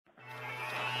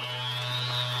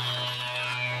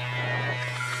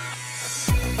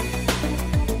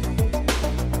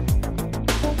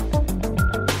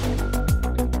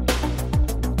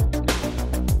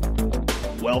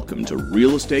Welcome to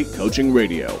Real Estate Coaching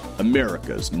Radio,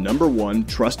 America's #1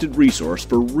 trusted resource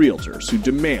for realtors who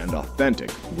demand authentic,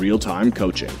 real-time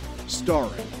coaching.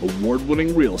 Starring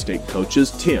award-winning real estate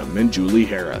coaches Tim and Julie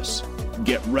Harris.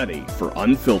 Get ready for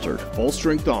unfiltered,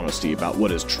 full-strength honesty about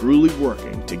what is truly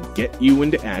working to get you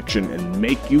into action and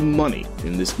make you money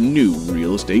in this new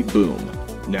real estate boom.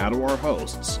 Now to our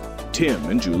hosts, Tim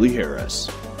and Julie Harris.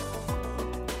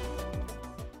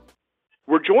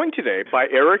 We're joined today by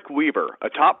Eric Weaver, a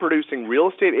top-producing real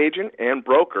estate agent and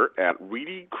broker at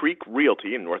Reedy Creek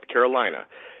Realty in North Carolina.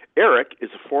 Eric is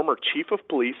a former chief of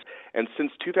police and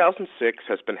since 2006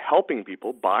 has been helping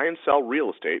people buy and sell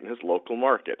real estate in his local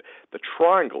market, the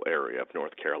Triangle area of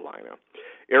North Carolina.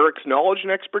 Eric's knowledge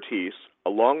and expertise,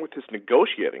 along with his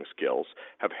negotiating skills,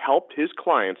 have helped his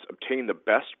clients obtain the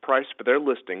best price for their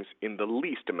listings in the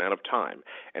least amount of time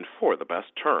and for the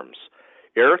best terms.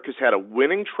 Eric has had a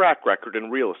winning track record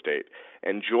in real estate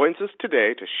and joins us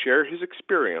today to share his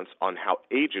experience on how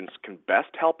agents can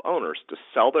best help owners to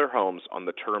sell their homes on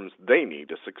the terms they need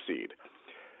to succeed.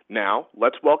 Now,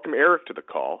 let's welcome Eric to the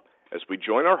call as we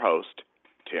join our host,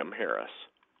 Tim Harris.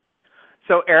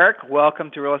 So, Eric,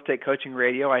 welcome to Real Estate Coaching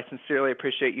Radio. I sincerely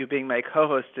appreciate you being my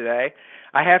co-host today.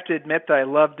 I have to admit that I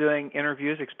love doing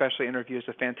interviews, especially interviews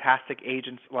with fantastic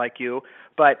agents like you,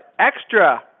 but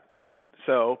extra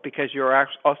so because you're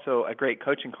also a great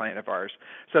coaching client of ours.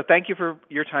 So thank you for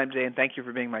your time today, and thank you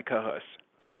for being my co-host.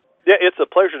 Yeah, it's a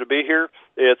pleasure to be here.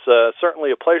 It's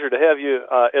certainly a pleasure to have you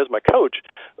as my coach.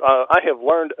 I have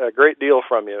learned a great deal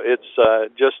from you.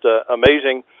 It's just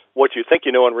amazing what you think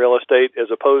you know in real estate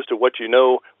as opposed to what you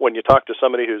know when you talk to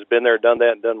somebody who's been there, done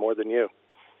that, and done more than you.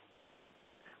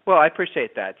 Well, I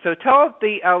appreciate that. So tell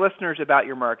the listeners about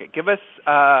your market. Give us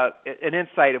an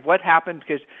insight of what happened,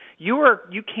 because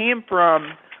you came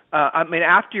from,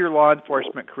 after your law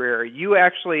enforcement career, you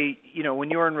actually, when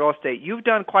you were in real estate, you've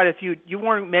done quite a few, you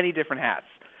wore many different hats.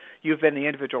 You've been the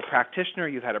individual practitioner,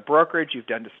 you've had a brokerage, you've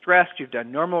done distressed, you've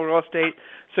done normal real estate.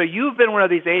 So you've been one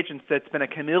of these agents that's been a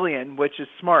chameleon, which is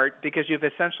smart because you've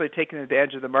essentially taken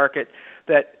advantage of the market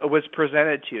that was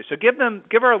presented to you. So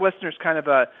give our listeners kind of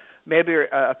maybe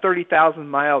a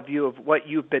 30,000-mile view of what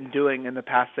you've been doing in the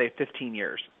past, say, 15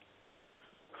 years.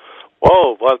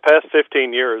 Whoa, well, the past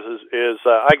 15 years is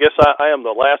I guess I am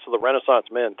the last of the Renaissance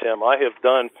men, Tim. I have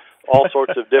done all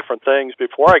sorts of different things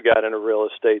before I got into real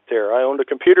estate there. I owned a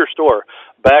computer store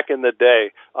back in the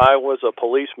day. I was a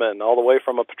policeman, all the way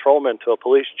from a patrolman to a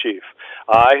police chief.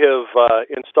 I have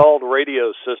installed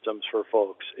radio systems for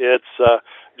folks. It's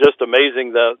just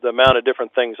amazing the amount of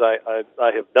different things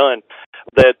I have done.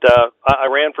 That I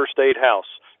ran for State House.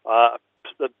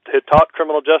 Had taught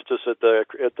criminal justice at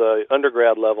the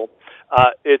undergrad level.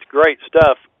 It's great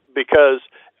stuff because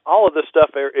all of this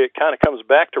stuff, it kind of comes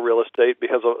back to real estate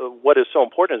because of what is so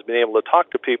important is being able to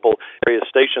talk to people, various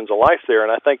stations of life there.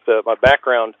 And I think that my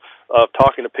background of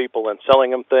talking to people and selling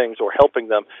them things or helping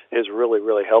them has really,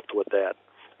 really helped with that.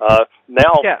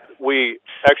 We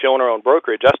actually own our own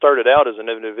brokerage. I started out as an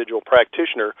individual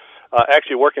practitioner,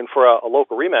 actually working for a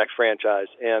local RE/MAX franchise.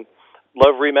 And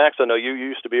love RE/MAX. I know you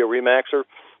used to be a RE/MAXer.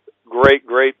 Great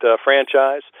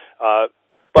franchise.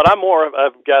 But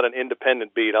I've got an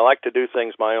independent beat. I like to do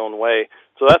things my own way.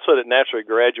 So that's what it naturally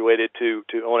graduated to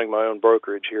owning my own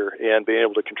brokerage here and being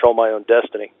able to control my own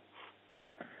destiny.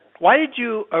 Why did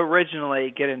you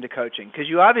originally get into coaching? Because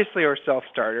you obviously are a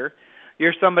self-starter.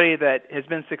 You're somebody that has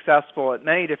been successful at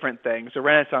many different things, a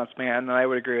Renaissance man, and I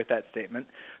would agree with that statement.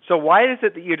 So why is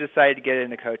it that you decided to get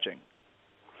into coaching?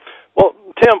 Well,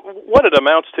 Tim, what it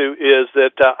amounts to is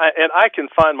that, I can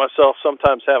find myself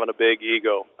sometimes having a big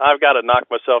ego. I've got to knock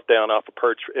myself down off a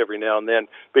perch every now and then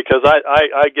because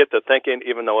I get to thinking,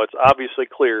 even though it's obviously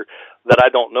clear that I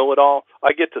don't know it all,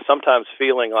 I get to sometimes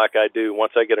feeling like I do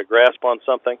once I get a grasp on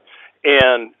something.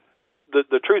 And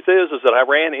the truth is that I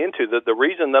ran into the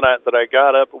reason that I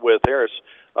got up with Harris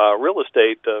Real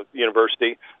Estate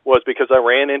University was because I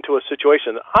ran into a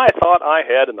situation that I thought I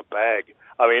had in the bag.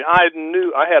 I mean, I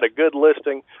knew I had a good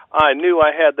listing. I knew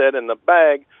I had that in the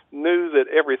bag, knew that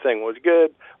everything was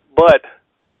good, but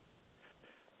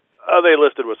they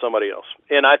listed with somebody else.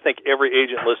 And I think every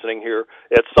agent listening here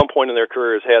at some point in their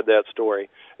career has had that story.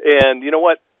 And you know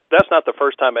what? That's not the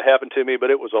first time it happened to me,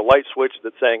 but it was a light switch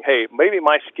that's saying, hey, maybe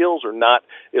my skills are not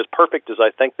as perfect as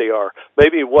I think they are.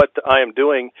 Maybe what I am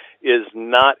doing is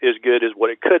not as good as what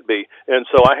it could be. And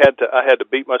so I had to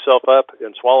beat myself up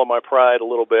and swallow my pride a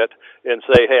little bit and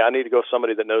say, hey, I need to go with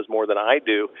somebody that knows more than I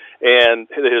do and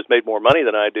that has made more money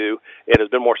than I do and has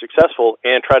been more successful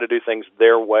and try to do things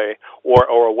their way or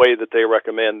a way that they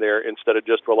recommend there instead of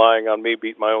just relying on me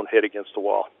beating my own head against the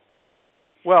wall.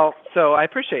 Well, so I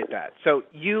appreciate that.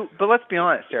 But let's be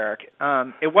honest, Eric.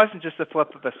 It wasn't just a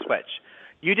flip of a switch.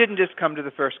 You didn't just come to the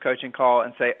first coaching call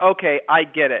and say, "Okay, I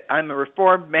get it. I'm a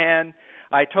reformed man.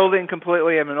 I totally and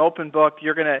completely am an open book.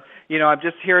 You're gonna, I'm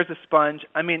just here as a sponge."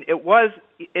 I mean, it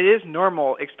is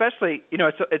normal, especially,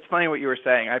 it's funny what you were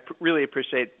saying. I really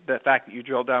appreciate the fact that you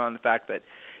drilled down on the fact that,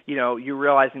 you're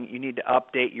realizing that you need to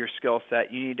update your skill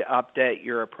set. You need to update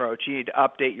your approach. You need to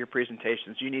update your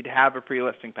presentations. You need to have a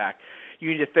pre-listing pack.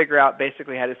 You need to figure out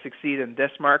basically how to succeed in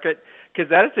this market, because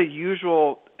that is a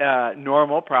usual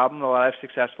normal problem a lot of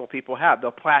successful people have.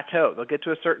 They'll plateau. They'll get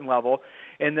to a certain level,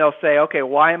 and they'll say, okay,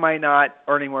 why am I not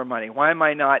earning more money? Why am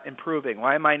I not improving?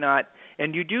 Why am I not?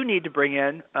 And you do need to bring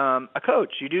in a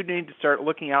coach. You do need to start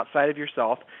looking outside of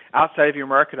yourself, outside of your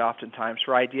market oftentimes,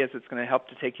 for ideas that's going to help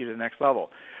to take you to the next level.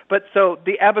 But so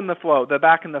the ebb and the flow, the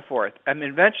back and the forth,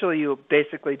 eventually you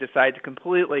basically decide to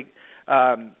completely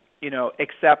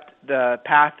accept the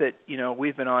path that,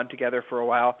 we've been on together for a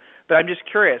while. But I'm just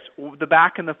curious, the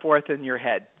back and the forth in your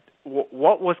head,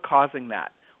 what was causing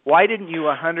that? Why didn't you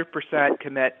 100%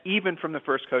 commit even from the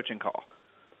first coaching call?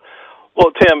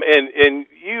 Well, Tim, and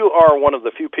you are one of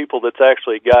the few people that's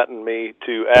actually gotten me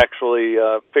to actually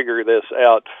figure this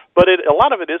out. But a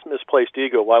lot of it is misplaced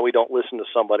ego, why we don't listen to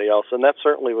somebody else, and that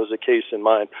certainly was the case in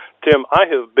mine. Tim, I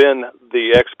have been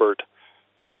the expert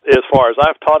as far as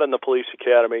I've taught in the police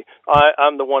academy.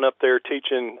 I'm the one up there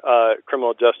teaching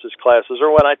criminal justice classes,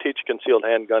 or when I teach a concealed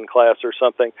handgun class or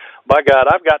something. By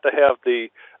God, I've got to have the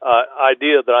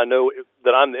idea that I know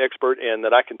that I'm the expert and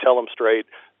that I can tell them straight.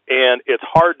 And it's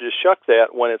hard to shuck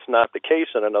that when it's not the case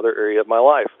in another area of my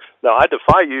life. Now, I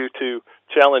defy you to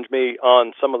challenge me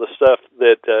on some of the stuff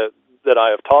that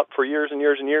I have taught for years and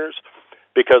years and years,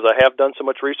 because I have done so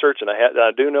much research and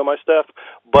I do know my stuff.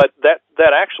 But that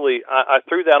actually, I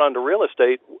threw that onto real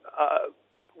estate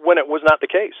when it was not the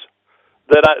case.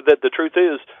 That the truth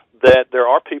is that there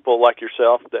are people like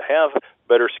yourself that have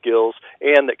better skills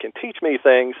and that can teach me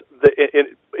things. That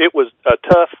it was a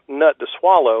tough nut to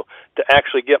swallow to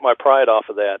actually get my pride off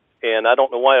of that. And I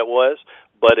don't know why it was,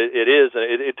 but it is. And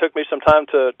it took me some time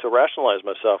to rationalize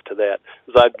myself to that,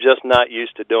 because I'm just not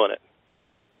used to doing it.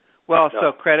 Well,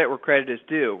 so credit where credit is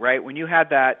due, right? When you had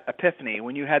that epiphany,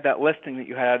 when you had that listing that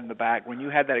you had in the back, when you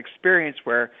had that experience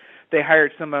where they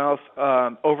hired someone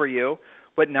else over you,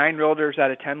 what 9 realtors out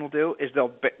of 10 will do is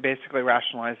they'll basically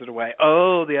rationalize it away.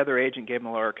 Oh, the other agent gave them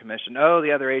a lower commission. Oh,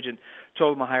 the other agent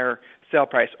told them a higher sale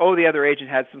price. Oh, the other agent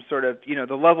had some sort of,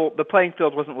 the playing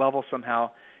field wasn't level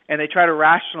somehow. And they try to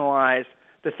rationalize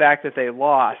the fact that they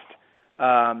lost,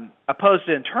 opposed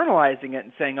to internalizing it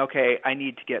and saying, okay, I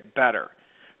need to get better.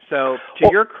 So to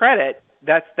your credit,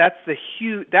 that's the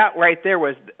huge, that right there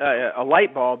was a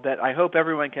light bulb that I hope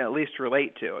everyone can at least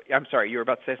relate to. I'm sorry, you were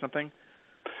about to say something?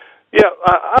 Yeah,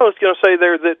 I was going to say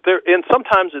and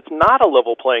sometimes it's not a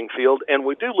level playing field, and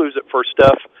we do lose it for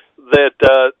stuff that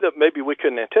maybe we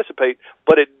couldn't anticipate,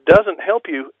 but it doesn't help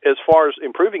you as far as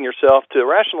improving yourself to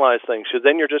rationalize things, because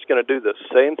then you're just going to do the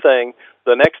same thing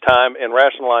the next time and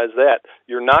rationalize that.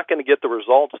 You're not going to get the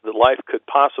results that life could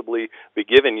possibly be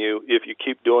giving you if you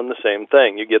keep doing the same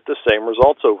thing. You get the same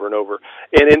results over and over.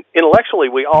 And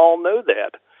intellectually, we all know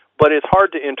that. But it's hard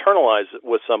to internalize it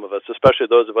with some of us, especially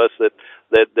those of us that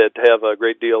have a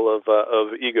great deal of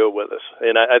ego with us.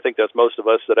 And I think that's most of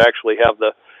us that actually have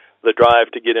the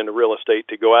drive to get into real estate,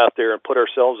 to go out there and put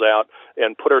ourselves out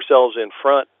and put ourselves in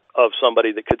front of somebody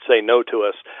that could say no to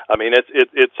us. I mean,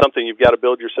 it's something you've got to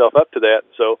build yourself up to that.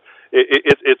 So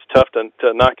it's tough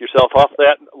to knock yourself off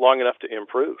that long enough to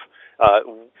improve.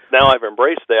 Now I've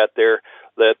embraced that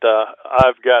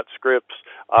I've got scripts,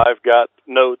 I've got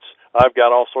notes, I've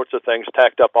got all sorts of things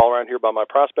tacked up all around here by my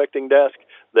prospecting desk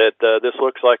that this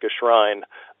looks like a shrine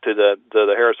to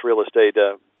the Harris Real Estate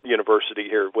University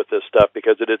here with this stuff,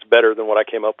 because it's better than what I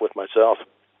came up with myself.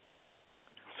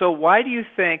 So why do you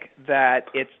think that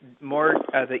it's more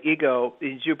the ego,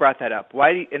 as you brought that up,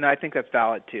 and I think that's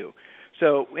valid too.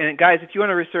 So, and guys, if you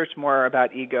want to research more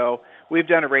about ego, we've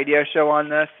done a radio show on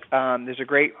this. There's a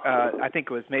great, I think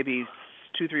it was maybe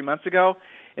 2-3 months ago,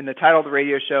 and the title of the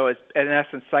radio show is, in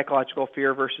essence, Psychological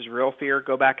Fear versus Real Fear.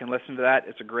 Go back and listen to that.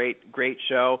 It's a great, great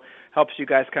show. Helps you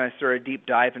guys kind of sort of deep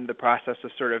dive into the process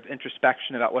of sort of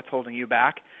introspection about what's holding you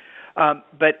back.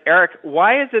 But, Eric,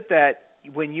 why is it that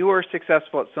when you were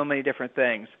successful at so many different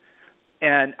things,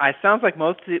 and it sounds like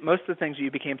most of the things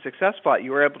you became successful at,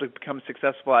 you were able to become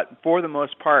successful at, for the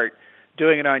most part,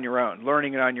 doing it on your own,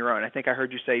 learning it on your own. I think I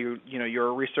heard you say you're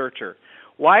a researcher.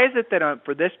 Why is it that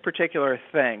for this particular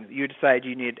thing you decided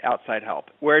you needed outside help,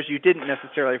 whereas you didn't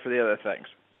necessarily for the other things?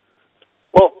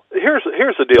 Well, here's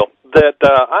the deal. That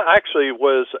I actually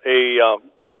was a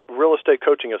Real Estate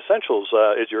Coaching Essentials,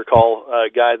 as you recall,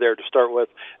 guy there to start with,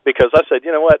 because I said,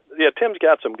 you know what, yeah, Tim's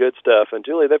got some good stuff, and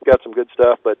Julie, they've got some good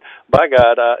stuff, but by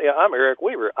God, I'm Eric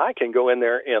Weaver. I can go in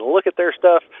there and look at their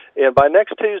stuff, and by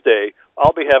next Tuesday,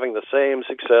 I'll be having the same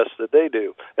success that they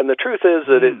do. And the truth is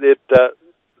that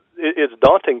it's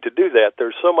daunting to do that.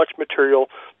 There's so much material.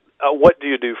 What do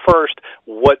you do first?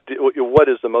 What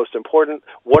is the most important?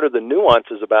 What are the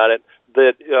nuances about it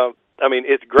that I mean,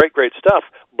 it's great stuff,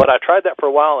 but I tried that for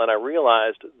a while, and I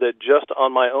realized that just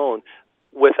on my own,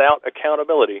 without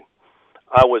accountability,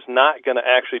 I was not going to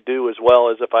actually do as well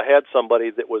as if I had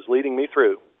somebody that was leading me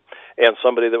through and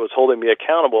somebody that was holding me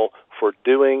accountable for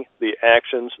doing the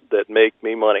actions that make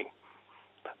me money.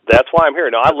 That's why I'm here.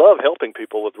 Now, I love helping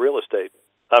people with real estate.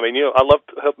 I mean, I love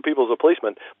helping people as a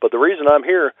policeman, but the reason I'm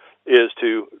here is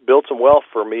to build some wealth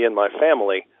for me and my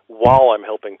family while I'm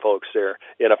helping folks there.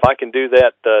 And if I can do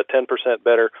that 10%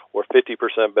 better or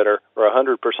 50% better or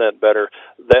 100% better,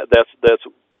 that's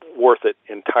worth it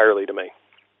entirely to me.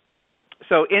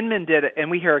 So Inman did it,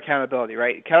 and we hear accountability,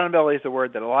 right? Accountability is a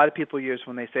word that a lot of people use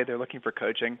when they say they're looking for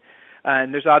coaching.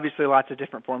 And there's obviously lots of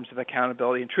different forms of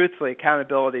accountability. And truthfully,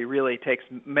 accountability really takes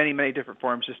many, many different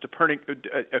forms just according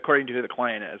to who the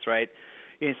client is, right?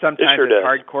 Sometimes it's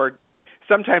hardcore.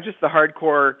 Sometimes it's the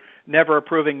hardcore, never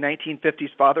approving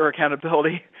 1950s father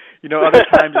accountability. Other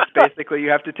times it's basically you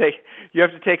have to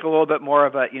take a little bit more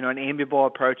of a an amiable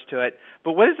approach to it.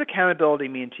 But what does accountability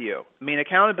mean to you? I mean,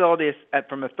 accountability is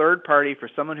from a third party for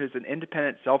someone who's an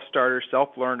independent self-starter,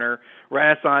 self-learner,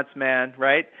 Renaissance man,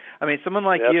 right? I mean, someone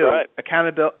like you, right.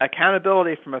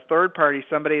 Accountability from a third party,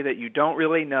 somebody that you don't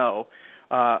really know,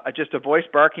 just a voice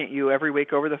barking at you every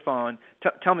week over the phone.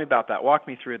 Tell me about that. Walk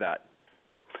me through that.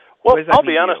 Well, I'll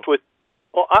be honest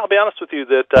with you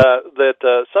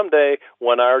that someday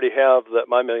when I already have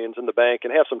my millions in the bank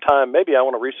and have some time, maybe I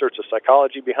want to research the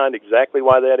psychology behind exactly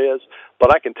why that is. But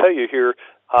I can tell you here,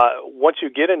 once you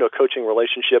get into a coaching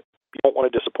relationship, you don't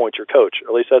want to disappoint your coach. Or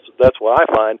at least that's what I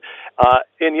find.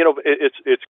 And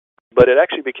but it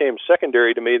actually became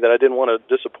secondary to me that I didn't want to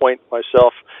disappoint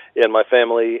myself and my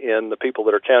family and the people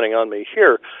that are counting on me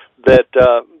here. That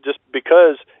just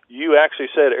because you actually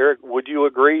said, Eric, would you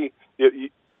agree?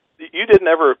 You didn't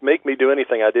ever make me do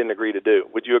anything I didn't agree to do.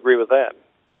 Would you agree with that?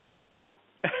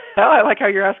 I like how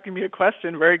you're asking me a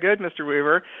question. Very good, Mr.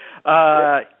 Weaver.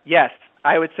 Yes,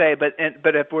 I would say, but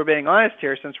if we're being honest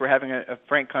here, since we're having a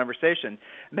frank conversation,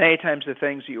 many times the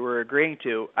things you were agreeing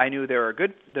to, I knew they were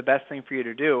the best thing for you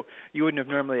to do. You wouldn't have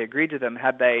normally agreed to them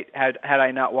had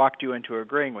I not walked you into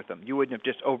agreeing with them. You wouldn't have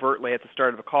just overtly at the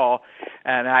start of a call,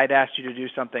 and I'd asked you to do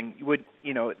something.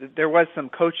 There was some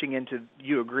coaching into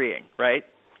you agreeing, right?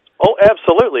 Oh,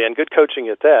 absolutely, and good coaching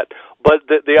at that. But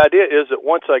the idea is that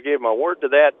once I gave my word to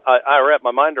that, I wrapped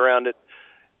my mind around it.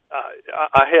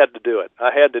 I had to do it. I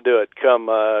had to do it, come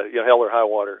hell or high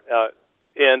water.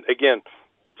 And again,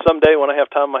 someday when I have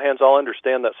time on my hands, I'll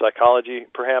understand that psychology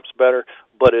perhaps better.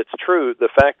 But it's true. The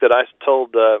fact that I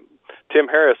told Tim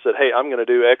Harris that, hey, I'm going to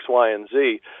do X, Y, and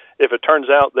Z. If it turns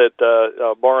out that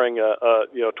barring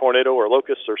a tornado or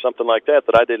locusts or something like that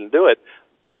I didn't do it,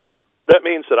 that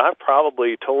means that I've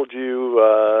probably told you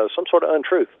some sort of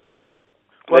untruth.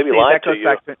 Well, maybe lied to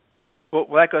you.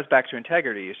 That goes back to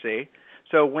integrity, you see.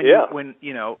 So when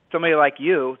somebody like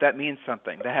you, that means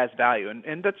something that has value,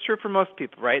 and that's true for most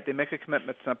people, right? They make a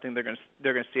commitment to something, they're going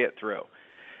to see it through.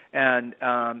 And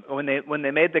when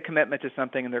they made the commitment to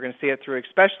something, and they're going to see it through,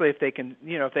 especially if they can,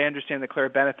 if they understand the clear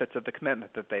benefits of the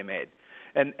commitment that they made.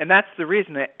 And that's the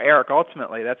reason that, Eric,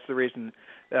 ultimately, that's the reason.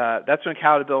 That's when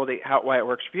accountability, why it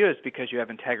works for you, is because you have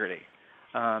integrity.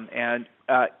 And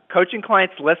coaching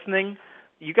clients listening,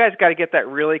 you guys got to get that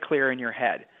really clear in your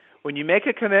head. When you make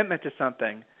a commitment to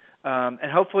something,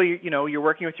 and hopefully, you're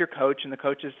working with your coach, and the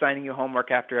coach is signing you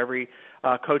homework after every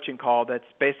coaching call that's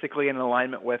basically in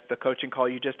alignment with the coaching call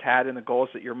you just had and the goals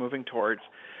that you're moving towards.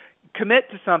 Commit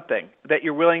to something that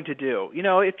you're willing to do.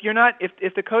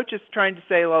 If the coach is trying to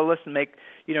say, well, listen, make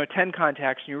 10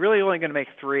 contacts, and you're really only going to make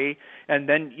 3, and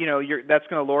then that's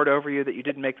going to lord over you that you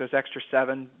didn't make those extra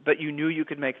 7, but you knew you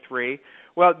could make 3.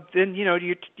 Well, then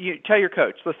you tell your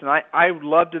coach, listen, I would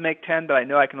love to make 10, but I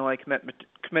know I can only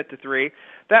commit to 3.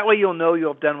 That way, you'll know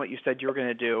you'll have done what you said you were going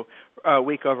to do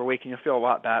week over week, and you'll feel a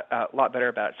lot better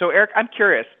about it. So, Eric, I'm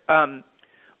curious.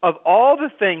 Of all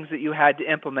the things that you had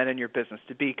to implement in your business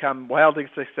to become wildly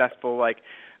successful, like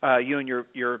you and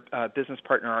your business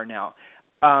partner are now,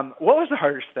 what was the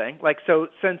hardest thing? So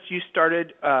since you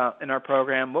started in our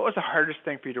program, what was the hardest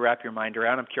thing for you to wrap your mind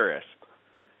around? I'm curious.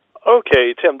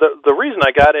 Okay, Tim, the reason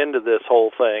I got into this whole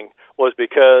thing was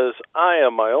because I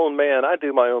am my own man. I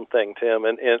do my own thing, Tim,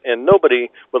 and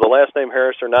nobody with a last name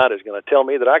Harris or not is going to tell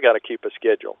me that I got to keep a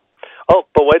schedule. Oh,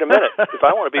 but wait a minute. If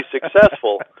I want to be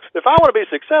successful,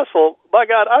 by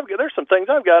God, there's some things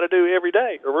I've got to do every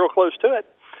day or real close to it.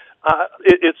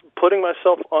 It's putting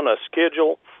myself on a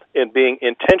schedule and being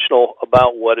intentional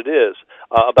about what it is,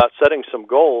 about setting some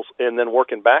goals and then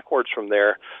working backwards from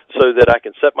there so that I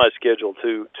can set my schedule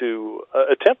to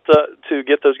attempt to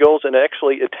get those goals and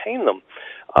actually attain them.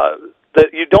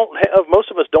 That you don't have,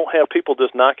 most of us don't have people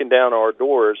just knocking down our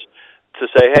doors to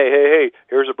say, hey,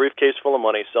 here's a briefcase full of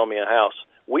money, sell me a house.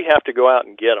 We have to go out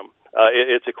and get them.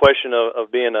 It's a question of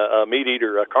being a meat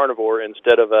eater, a carnivore,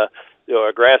 instead of a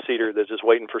grass eater that's just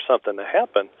waiting for something to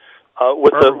happen.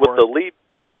 With the lead,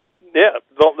 yeah,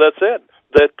 well, that's it.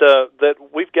 That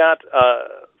we've got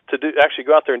to do, actually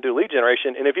go out there and do lead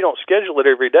generation. And if you don't schedule it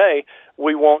every day,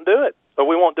 we won't do it, or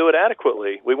we won't do it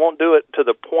adequately. We won't do it to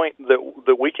the point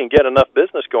that we can get enough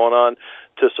business going on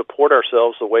to support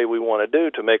ourselves the way we want to do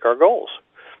to make our goals.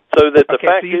 So that the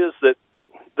fact is that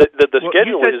the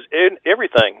schedule is in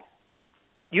everything.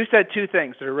 You said two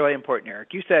things that are really important,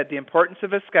 Eric. You said the importance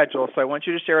of a schedule, so I want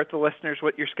you to share with the listeners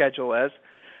what your schedule is.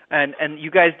 And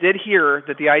you guys did hear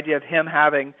that the idea of him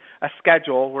having a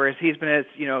schedule, whereas he's been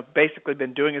basically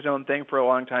been doing his own thing for a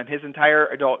long time, his entire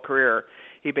adult career,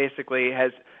 he basically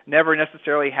has never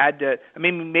necessarily had to,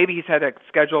 maybe he's had a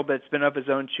schedule, but it's been of his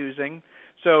own choosing.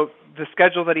 So the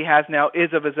schedule that he has now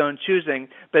is of his own choosing,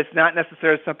 but it's not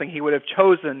necessarily something he would have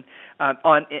chosen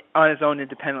on his own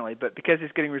independently. But because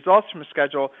he's getting results from a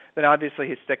schedule, then obviously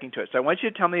he's sticking to it. So I want you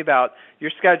to tell me about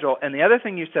your schedule. And the other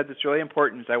thing you said that's really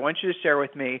important is I want you to share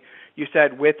with me, you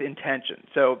said with intention.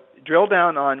 So drill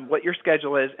down on what your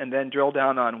schedule is and then drill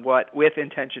down on what with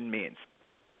intention means.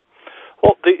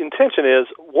 Well, the intention is,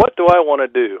 what do I want to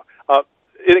do?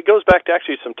 It goes back to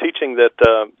actually some teaching that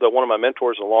one of my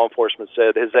mentors in law enforcement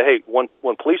said is that, hey, when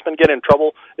policemen get in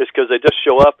trouble, it's because they just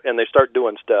show up and they start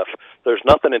doing stuff. There's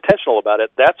nothing intentional about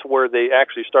it. That's where they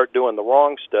actually start doing the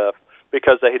wrong stuff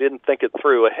because they didn't think it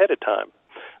through ahead of time.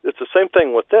 It's the same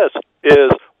thing with this, is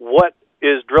what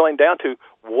is drilling down to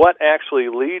what actually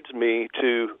leads me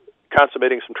to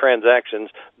consummating some transactions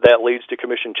that leads to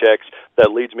commission checks, that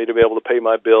leads me to be able to pay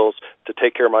my bills, to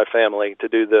take care of my family, to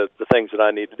do the things that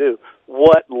I need to do.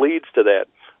 What leads to that?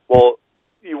 Well,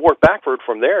 you work backward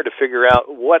from there to figure out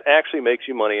what actually makes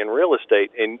you money in real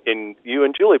estate. And you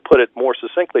and Julie put it more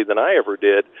succinctly than I ever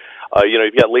did.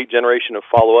 You've got lead generation and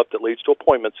follow-up that leads to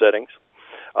appointment settings.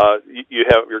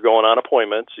 You're going on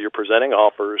appointments, you're presenting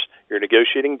offers, you're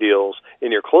negotiating deals,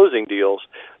 and you're closing deals.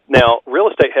 Now, real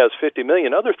estate has 50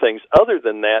 million other things other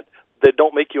than that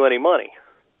don't make you any money.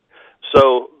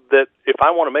 So that if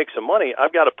I want to make some money,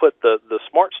 I've got to put the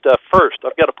smart stuff first.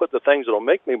 I've got to put the things that will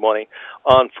make me money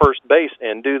on first base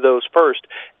and do those first.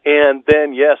 And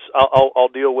then, yes, I'll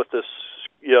deal with this,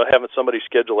 having somebody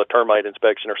schedule a termite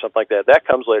inspection or something like that. That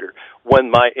comes later.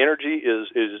 When my energy is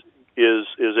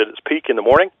at its peak in the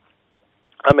morning,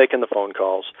 I'm making the phone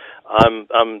calls.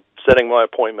 I'm setting my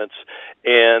appointments,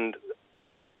 and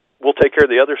we'll take care of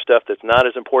the other stuff that's not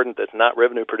as important, that's not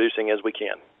revenue producing as we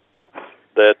can.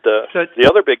 The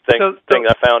other big thing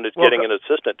I found is getting an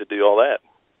assistant to do all that.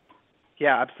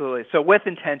 Yeah, absolutely. So with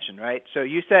intention, right? So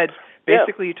you said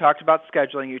basically you talked about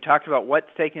scheduling, you talked about what's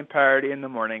taking priority in the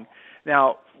morning.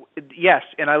 Now, yes,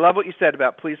 and I love what you said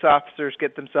about police officers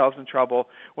get themselves in trouble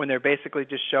when they're basically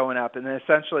just showing up, and then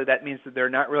essentially that means that they're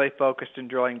not really focused and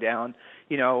drilling down,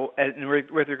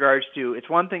 with regards to, it's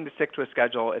one thing to stick to a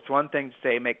schedule, it's one thing to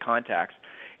say make contacts.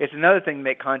 It's another thing to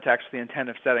make contacts with the intent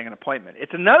of setting an appointment.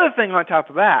 It's another thing on top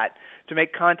of that to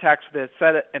make contacts with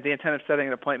the intent of setting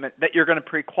an appointment that you're going to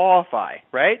pre-qualify,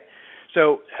 right?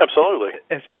 So absolutely.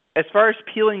 As far as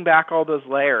peeling back all those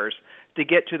layers to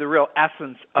get to the real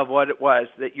essence of what it was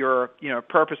that your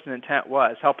purpose and intent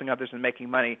was, helping others and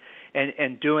making money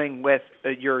and doing with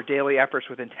your daily efforts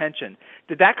with intention.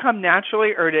 Did that come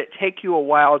naturally, or did it take you a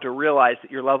while to realize that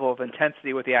your level of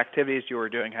intensity with the activities you were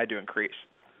doing had to increase?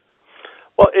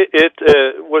 Well, it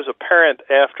was apparent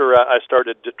after I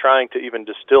started trying to even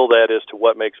distill that as to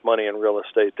what makes money in real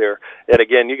estate there. And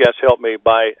again, you guys helped me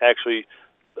by actually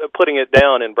putting it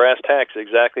down in brass tacks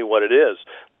exactly what it is.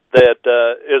 That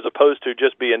as opposed to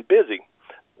just being busy.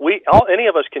 Any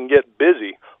of us can get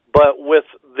busy, but with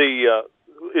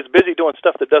it's busy doing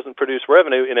stuff that doesn't produce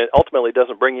revenue, and it ultimately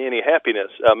doesn't bring you any happiness.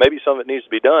 Maybe some of it needs to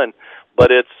be done, but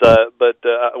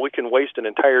we can waste an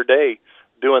entire day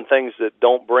doing things that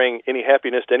don't bring any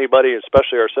happiness to anybody,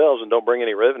 especially ourselves, and don't bring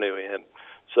any revenue in.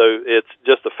 So it's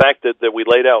just the fact that we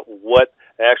laid out what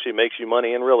actually makes you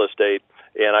money in real estate,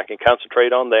 and I can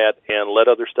concentrate on that and let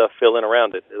other stuff fill in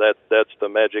around it. That's the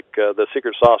magic, the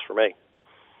secret sauce for me.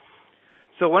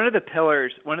 So one of the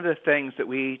pillars, one of the things that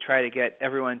we try to get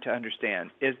everyone to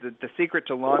understand is that the secret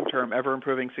to long-term,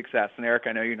 ever-improving success, and Eric,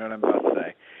 I know you know what I'm about to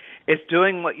say, is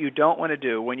doing what you don't want to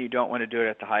do when you don't want to do it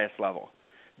at the highest level.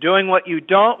 Doing what you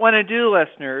don't want to do,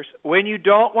 listeners, when you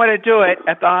don't want to do it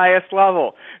at the highest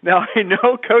level. Now, I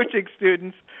know coaching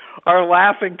students are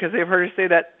laughing because they've heard us say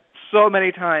that so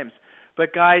many times.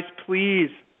 But guys, please,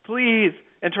 please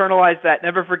internalize that.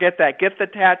 Never forget that. Get the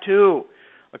tattoo,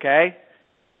 okay?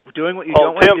 Doing what you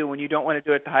don't want to do when you don't want to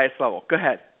do it at the highest level. Go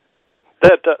ahead.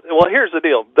 Well, here's the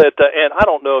deal. And I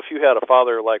don't know if you had a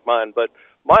father like mine, but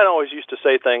mine always used to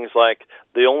say things like,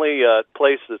 the only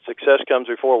place that success comes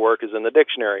before work is in the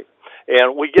dictionary.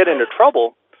 And we get into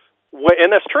trouble,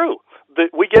 and that's true.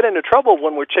 We get into trouble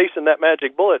when we're chasing that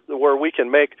magic bullet where we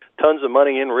can make tons of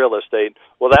money in real estate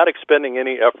without expending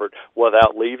any effort,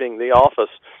 without leaving the office,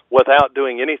 without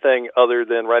doing anything other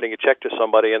than writing a check to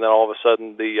somebody, and then all of a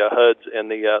sudden the HUDs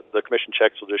and the commission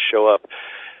checks will just show up.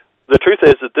 The truth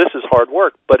is that this is hard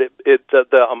work, but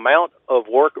the amount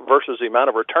of work versus the amount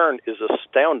of return is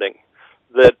astounding.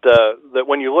 That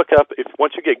when you look up,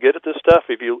 once you get good at this stuff,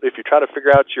 if you try to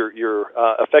figure out your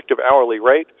effective hourly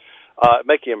rate,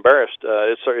 make you embarrassed.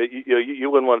 You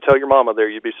wouldn't want to tell your mama there.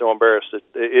 You'd be so embarrassed.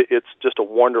 It's just a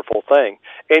wonderful thing,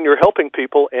 and you're helping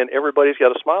people, and everybody's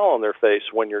got a smile on their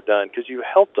face when you're done because you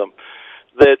helped them.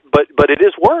 But it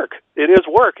is work. It is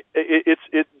work.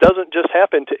 It doesn't just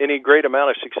happen to any great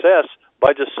amount of success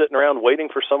by just sitting around waiting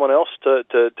for someone else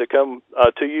to come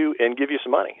to you and give you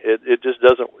some money. It just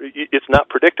doesn't. It's not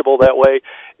predictable that way,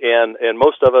 and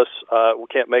most of us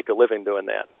can't make a living doing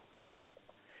that.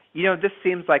 You know, this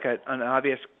seems like an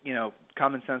obvious,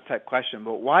 common sense type question,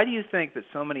 but why do you think that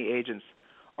so many agents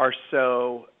are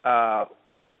so, I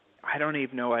don't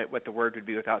even know what the word would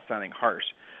be without sounding harsh,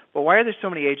 but why are there so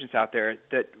many agents out there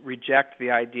that reject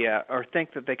the idea or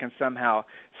think that they can somehow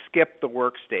skip the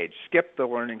work stage, skip the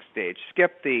learning stage,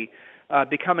 skip the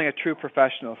becoming a true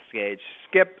professional stage,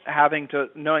 skip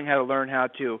knowing how to learn how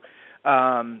to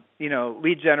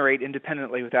lead generate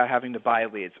independently without having to buy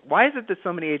leads? Why is it that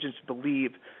so many agents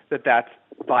believe that that's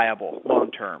viable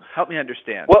long term? Help me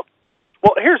understand.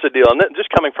 Well, here's the deal, and just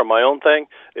coming from my own thing,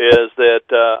 is that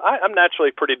I'm naturally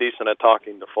pretty decent at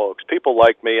talking to folks. People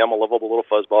like me. I'm a lovable little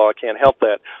fuzzball. I can't help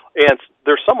that. And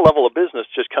there's some level of business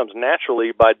just comes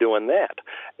naturally by doing that.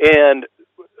 And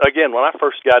again, when I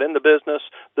first got in the business,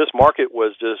 this market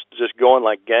was just going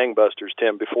like gangbusters,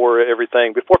 Tim, before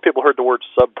people heard the word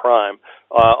subprime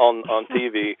on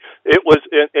TV. It was,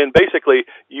 and basically,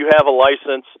 you have a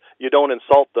license, you don't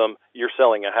insult them, you're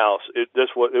selling a house. It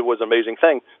was an amazing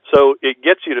thing. So it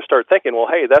gets you to start thinking, well,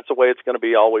 hey, that's the way it's going to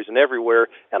be always and everywhere,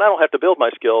 and I don't have to build my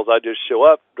skills. I just show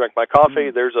up, drink my coffee,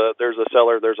 there's a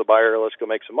seller, there's a buyer, let's go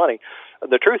make some money.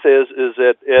 The truth is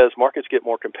that as markets get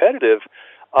more competitive,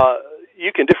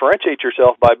 you can differentiate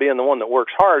yourself by being the one that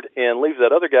works hard and leave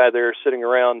that other guy there sitting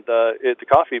around at the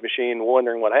coffee machine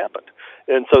wondering what happened.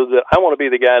 And so I want to be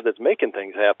the guy that's making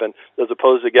things happen as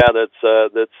opposed to the guy that's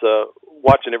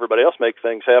watching everybody else make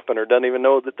things happen or doesn't even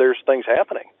know that there's things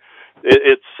happening.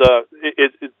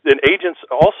 And agents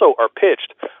also are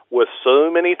pitched with so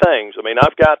many things. I mean,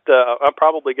 I've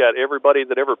probably got everybody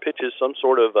that ever pitches some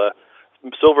sort of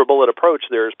silver bullet approach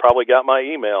there has probably got my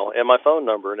email and my phone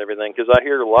number and everything because I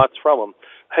hear lots from them.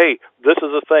 Hey, this is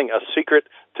a thing, a secret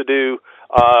to do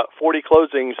 40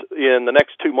 closings in the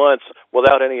next 2 months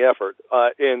without any effort.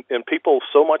 And people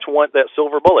so much want that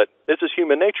silver bullet. It's just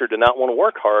human nature to not want to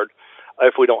work hard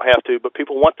if we don't have to, but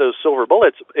people want those silver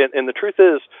bullets. And the truth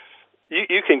is,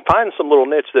 you can find some little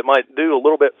niche that might do a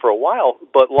little bit for a while,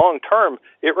 but long term,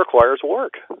 it requires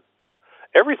work.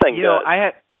 Everything does.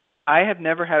 I have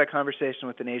never had a conversation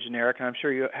with an agent, Eric, and I'm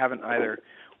sure you haven't either,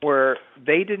 where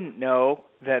they didn't know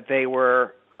that they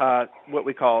were what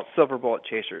we call silver bullet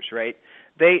chasers, right?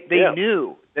 They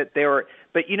knew that they were,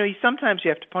 but sometimes you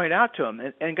have to point it out to them.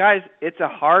 And guys, it's a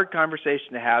hard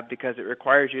conversation to have because it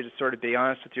requires you to sort of be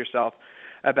honest with yourself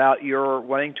about your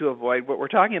wanting to avoid what we're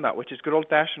talking about, which is good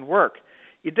old-fashioned work.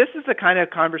 This is the kind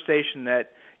of conversation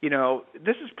that,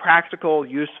 this is practical,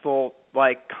 useful,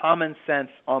 like common sense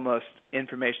almost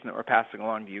information that we're passing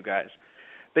along to you guys.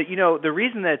 But, the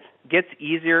reason that it gets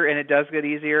easier, and it does get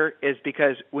easier, is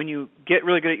because when you get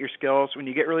really good at your skills, when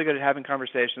you get really good at having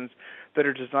conversations that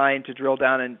are designed to drill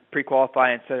down and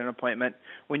pre-qualify and set an appointment,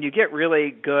 when you get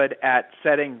really good at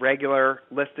setting regular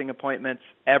listing appointments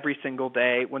every single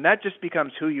day, when that just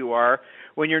becomes who you are,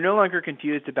 when you're no longer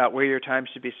confused about where your time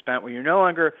should be spent, when you're no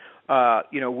longer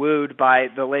wooed by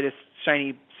the latest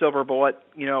shiny silver bullet,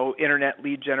 internet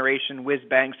lead generation, whiz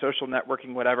bang, social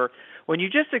networking, whatever. When you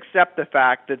just accept the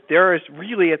fact that there is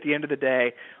really, at the end of the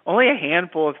day, only a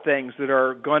handful of things that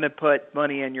are going to put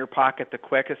money in your pocket the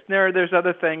quickest. There's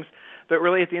other things, but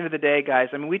really at the end of the day, guys,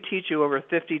 I mean, we teach you over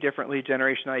 50 different lead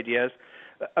generation ideas,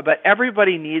 but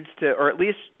everybody needs to, or at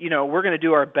least, we're going to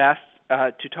do our best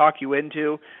to talk you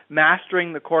into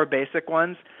mastering the core basic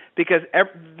ones, because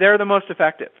they're the most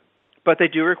effective, but they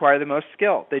do require the most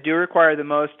skill. They do require the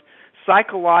most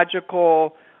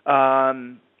psychological,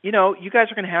 you guys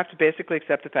are going to have to basically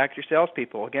accept the fact you're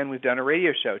salespeople. Again, we've done a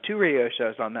radio show, 2 radio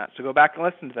shows on that, so go back and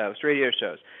listen to those radio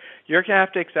shows. You're going to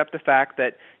have to accept the fact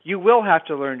that you will have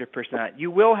to learn to present.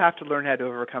 You will have to learn how to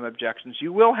overcome objections.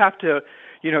 You will have to,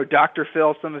 Dr.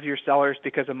 Phil some of your sellers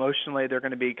because emotionally they're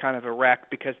going to be kind of a wreck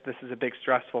because this is a big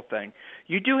stressful thing.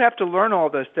 You do have to learn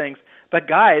all those things. But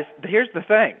guys, here's the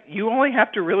thing. You only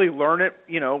have to really learn it,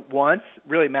 once,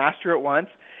 really master it once.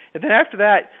 And then after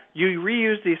that, you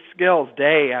reuse these skills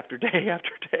day after day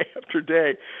after day after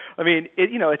day. I mean,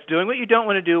 it's doing what you don't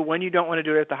want to do when you don't want to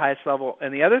do it at the highest level.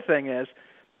 And the other thing is,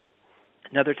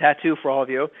 another tattoo for all of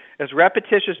you, is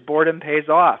repetitious boredom pays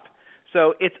off.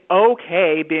 So it's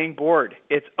okay being bored.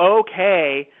 It's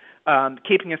okay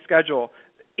keeping a schedule,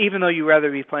 even though you'd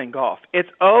rather be playing golf. It's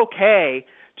okay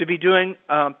to be doing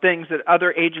things that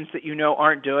other agents that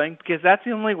aren't doing, because that's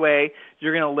the only way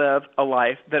you're going to live a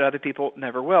life that other people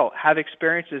never will. Have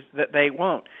experiences that they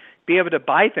won't. Be able to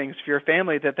buy things for your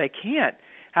family that they can't.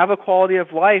 Have a quality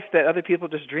of life that other people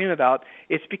just dream about.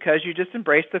 It's because you just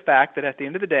embrace the fact that at the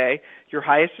end of the day, your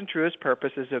highest and truest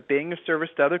purpose is of being of service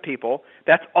to other people.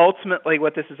 That's ultimately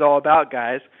what this is all about,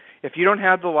 guys. If you don't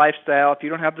have the lifestyle, if you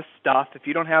don't have the stuff, if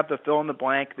you don't have the fill in the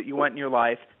blank that you want in your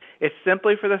life, it's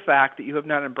simply for the fact that you have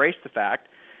not embraced the fact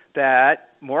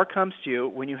that more comes to you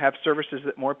when you have services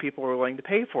that more people are willing to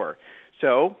pay for.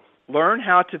 So learn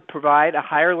how to provide a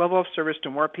higher level of service to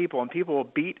more people, and people will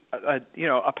beat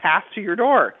a path to your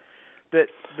door. That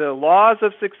the laws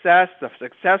of success, the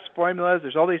success formulas,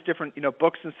 there's all these different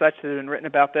books and such that have been written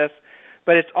about this,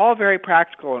 but it's all very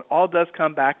practical, and all does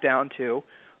come back down to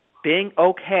being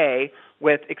okay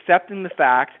with accepting the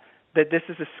fact that this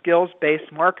is a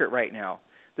skills-based market right now.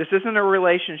 This isn't a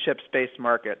relationships-based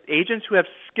market. Agents who have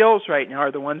skills right now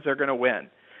are the ones that are going to win.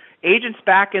 Agents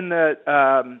back in the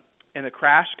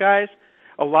crash, guys,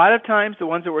 a lot of times the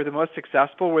ones that were the most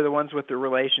successful were the ones with the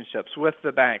relationships, with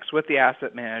the banks, with the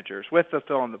asset managers, with the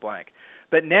fill in the blank.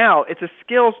 But now it's a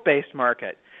skills-based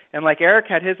market. And like Eric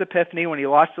had his epiphany when he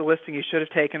lost the listing he should have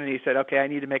taken, and he said, okay, I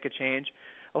need to make a change.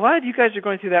 A lot of you guys are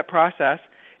going through that process.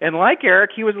 And like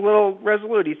Eric, he was a little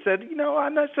resolute. He said,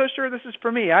 I'm not so sure this is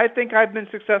for me. I think I've been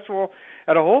successful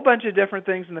at a whole bunch of different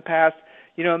things in the past.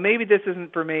 Maybe this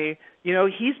isn't for me.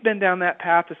 He's been down that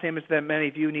path the same as that many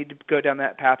of you need to go down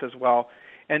that path as well.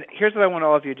 And here's what I want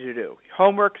all of you to do.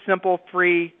 Homework, simple,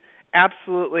 free,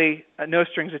 absolutely no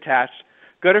strings attached.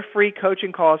 Go to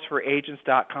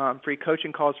freecoachingcallsforagents.com,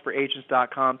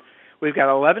 freecoachingcallsforagents.com. We've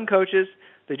got 11 coaches.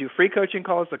 They do free coaching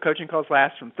calls. The coaching calls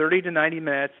last from 30 to 90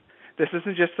 minutes. This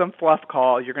isn't just some fluff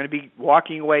call. You're going to be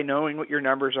walking away knowing what your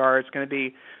numbers are. It's going to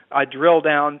be a drill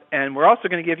down. And we're also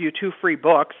going to give you 2 free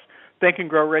books. Think and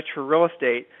Grow Rich for Real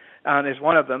Estate is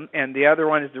one of them, and the other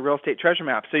one is the Real Estate Treasure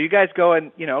Map. So you guys go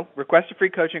and, request a free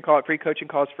coaching call at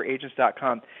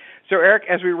freecoachingcallsforagents.com. So, Eric,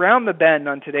 as we round the bend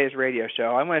on today's radio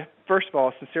show, I want to, first of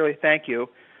all, sincerely thank you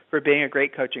for being a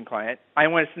great coaching client. I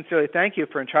want to sincerely thank you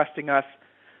for entrusting us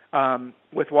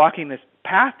with walking this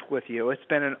path with you. It's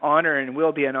been an honor and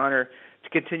will be an honor to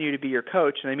continue to be your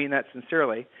coach, and I mean that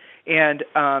sincerely. And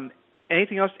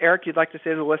anything else, Eric, you'd like to say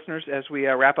to the listeners as we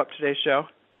wrap up today's show?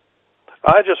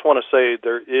 I just want to say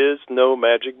there is no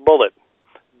magic bullet.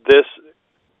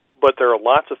 But there are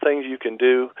lots of things you can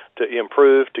do to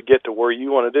improve to get to where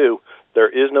you want to do. There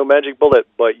is no magic bullet,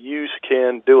 but you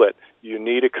can do it. You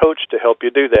need a coach to help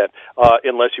you do that,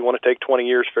 unless you want to take 20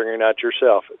 years figuring it out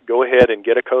yourself. Go ahead and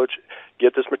get a coach,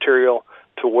 get this material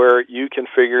to where you can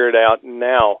figure it out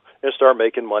now and start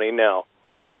making money now.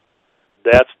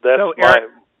 That's so,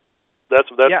 Eric,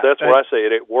 that's where I say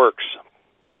it. It works.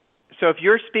 So if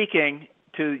you're speaking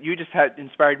to, you just had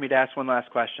inspired me to ask one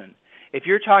last question. If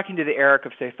you're talking to the Eric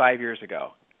of, say, 5 years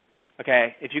ago,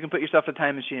 okay, if you can put yourself in a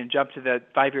time machine and jump to the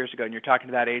 5 years ago and you're talking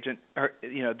to that agent, or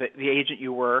the agent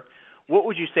you were, what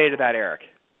would you say to that Eric?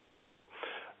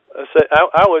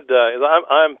 I would.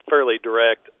 I'm fairly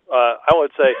direct. I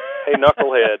would say, hey,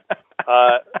 knucklehead,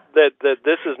 that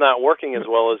this is not working as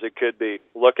well as it could be.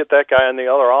 Look at that guy in the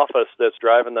other office that's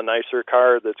driving the nicer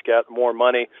car, that's got more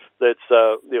money, that's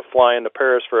flying to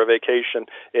Paris for a vacation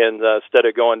instead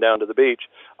of going down to the beach.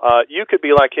 You could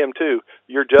be like him too.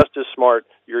 You're just as smart.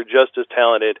 you're just as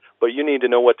talented, but you need to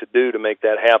know what to do to make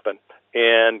that happen,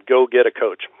 and go get a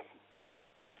coach.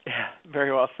 Yeah,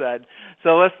 very well said.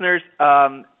 So listeners,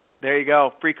 there you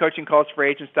go,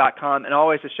 freecoachingcallsforagents.com, and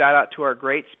always a shout-out to our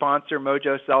great sponsor,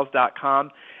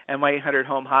 mojocells.com and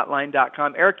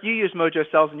my800homehotline.com. Eric, you use Mojo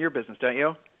Cells in your business, don't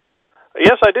you?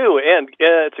 Yes, I do, and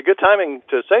it's a good timing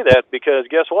to say that, because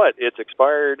guess what? It's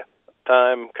expired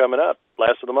time coming up,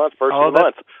 last of the month, first of the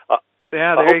month.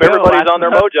 Yeah, I hope everybody's on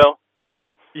their Mojo.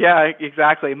 Yeah,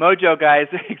 exactly. Mojo, guys,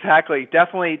 exactly.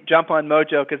 Definitely jump on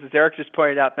Mojo, because as Eric just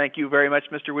pointed out, thank you very much,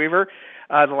 Mr. Weaver,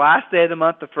 the last day of the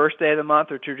month, the first day of the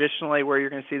month are traditionally where you're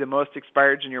going to see the most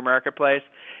expireds in your marketplace.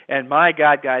 And my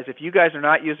God, guys, if you guys are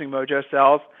not using Mojo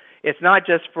Cells, it's not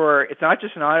just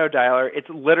an auto dialer. It's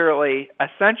literally,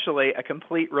 essentially, a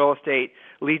complete real estate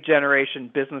lead generation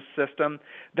business system.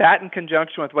 That in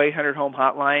conjunction with 800-Home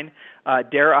Hotline,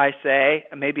 dare I say,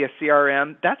 maybe a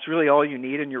CRM, that's really all you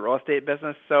need in your real estate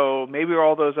business. So maybe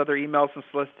all those other emails and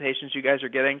solicitations you guys are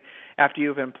getting after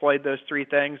you've employed those three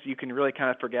things, you can really kind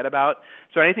of forget about.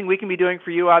 So anything we can be doing for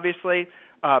you, obviously,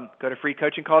 go to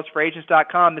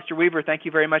freecoachingcallsforagents.com. Mr. Weaver, thank you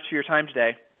very much for your time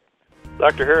today.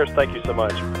 Dr. Harris, thank you so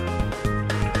much.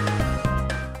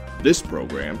 This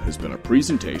program has been a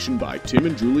presentation by Tim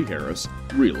and Julie Harris,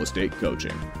 Real Estate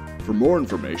Coaching. For more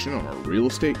information on our real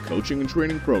estate coaching and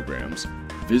training programs,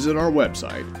 visit our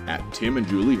website at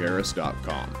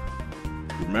timandjulieharris.com.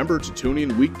 Remember to tune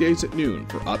in weekdays at noon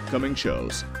for upcoming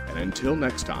shows, and until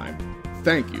next time,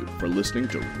 thank you for listening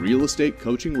to Real Estate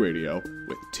Coaching Radio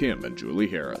with Tim and Julie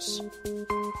Harris.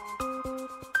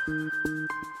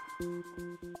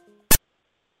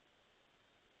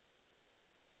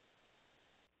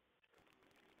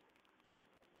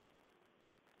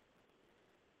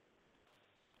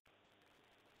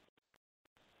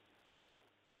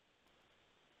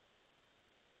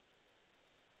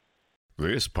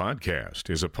 This podcast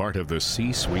is a part of the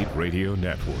C-Suite Radio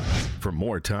Network. For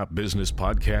more top business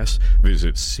podcasts,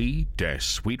 visit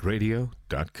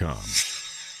c-suiteradio.com.